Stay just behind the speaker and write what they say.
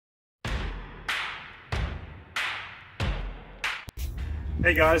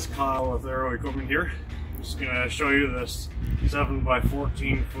Hey guys, Kyle with Aero Equipment here. I'm just going to show you this 7 by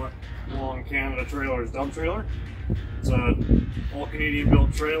 14 foot long Canada Trailers dump trailer. It's a all Canadian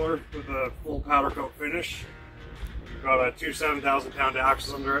built trailer with a full powder coat finish. We've got a two 7,000 pound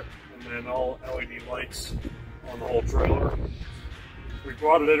axles under it and then all LED lights on the whole trailer. We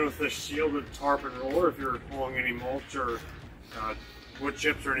brought it in with this shielded tarp and roller. If you're hauling any mulch or wood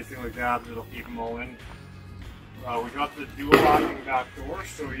chips or anything like that, it'll keep them all in. We got the dual locking back door,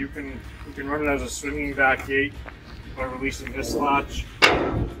 so you can run it as a swinging back gate by releasing this latch,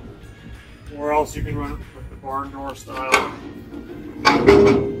 or else you can run it with the barn door style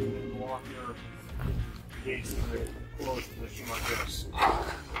and lock your gates in a closed position like this.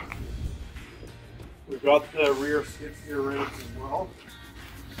 We've got the rear skid steer rails as well.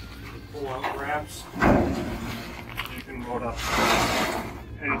 Pull out ramps. You can load up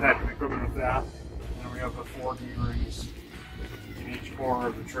any type of equipment with that. And we have the 4 D-rings in each corner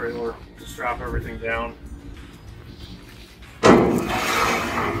of the trailer to strap everything down.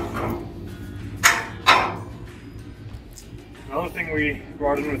 Another thing we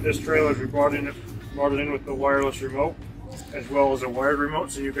brought in with this trailer is we brought it in with the wireless remote as well as a wired remote,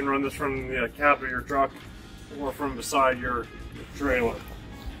 so you can run this from the cab of your truck or from beside your trailer.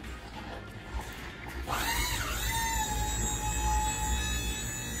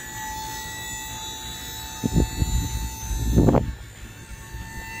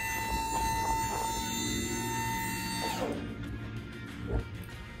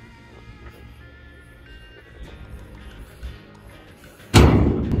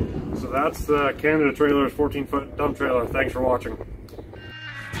 So that's the Canada Trailers 14 foot dump trailer. Thanks for watching.